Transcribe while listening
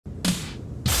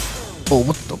Oh,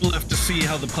 what the? We'll have to see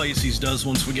how the Pisces does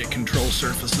once we get control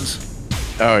surfaces.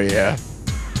 Oh, yeah.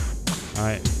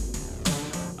 Alright.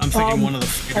 I'm thinking one of the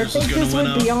fighters is going to win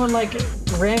out. I think this went beyond, like,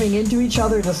 ramming into each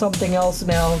other to something else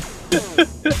now.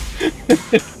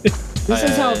 This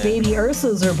is how baby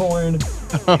Ursas are born.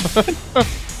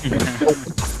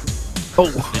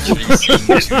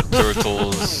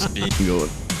 Turtles being Good.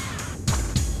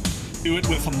 Do it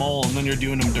with them all, and then you're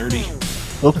doing them dirty.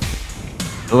 Oh.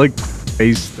 I like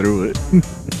face through it. I'm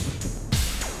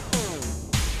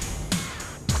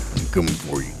coming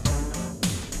for you.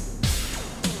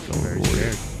 Coming for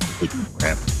you.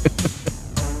 Crap.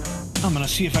 I'm gonna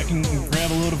see if I can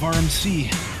grab a load of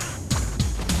RMC.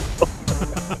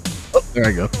 Oh, there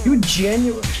I go. You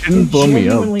genuinely blow me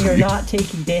up. are not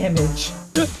taking damage.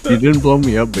 You didn't blow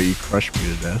me up, but you crushed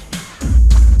me to death.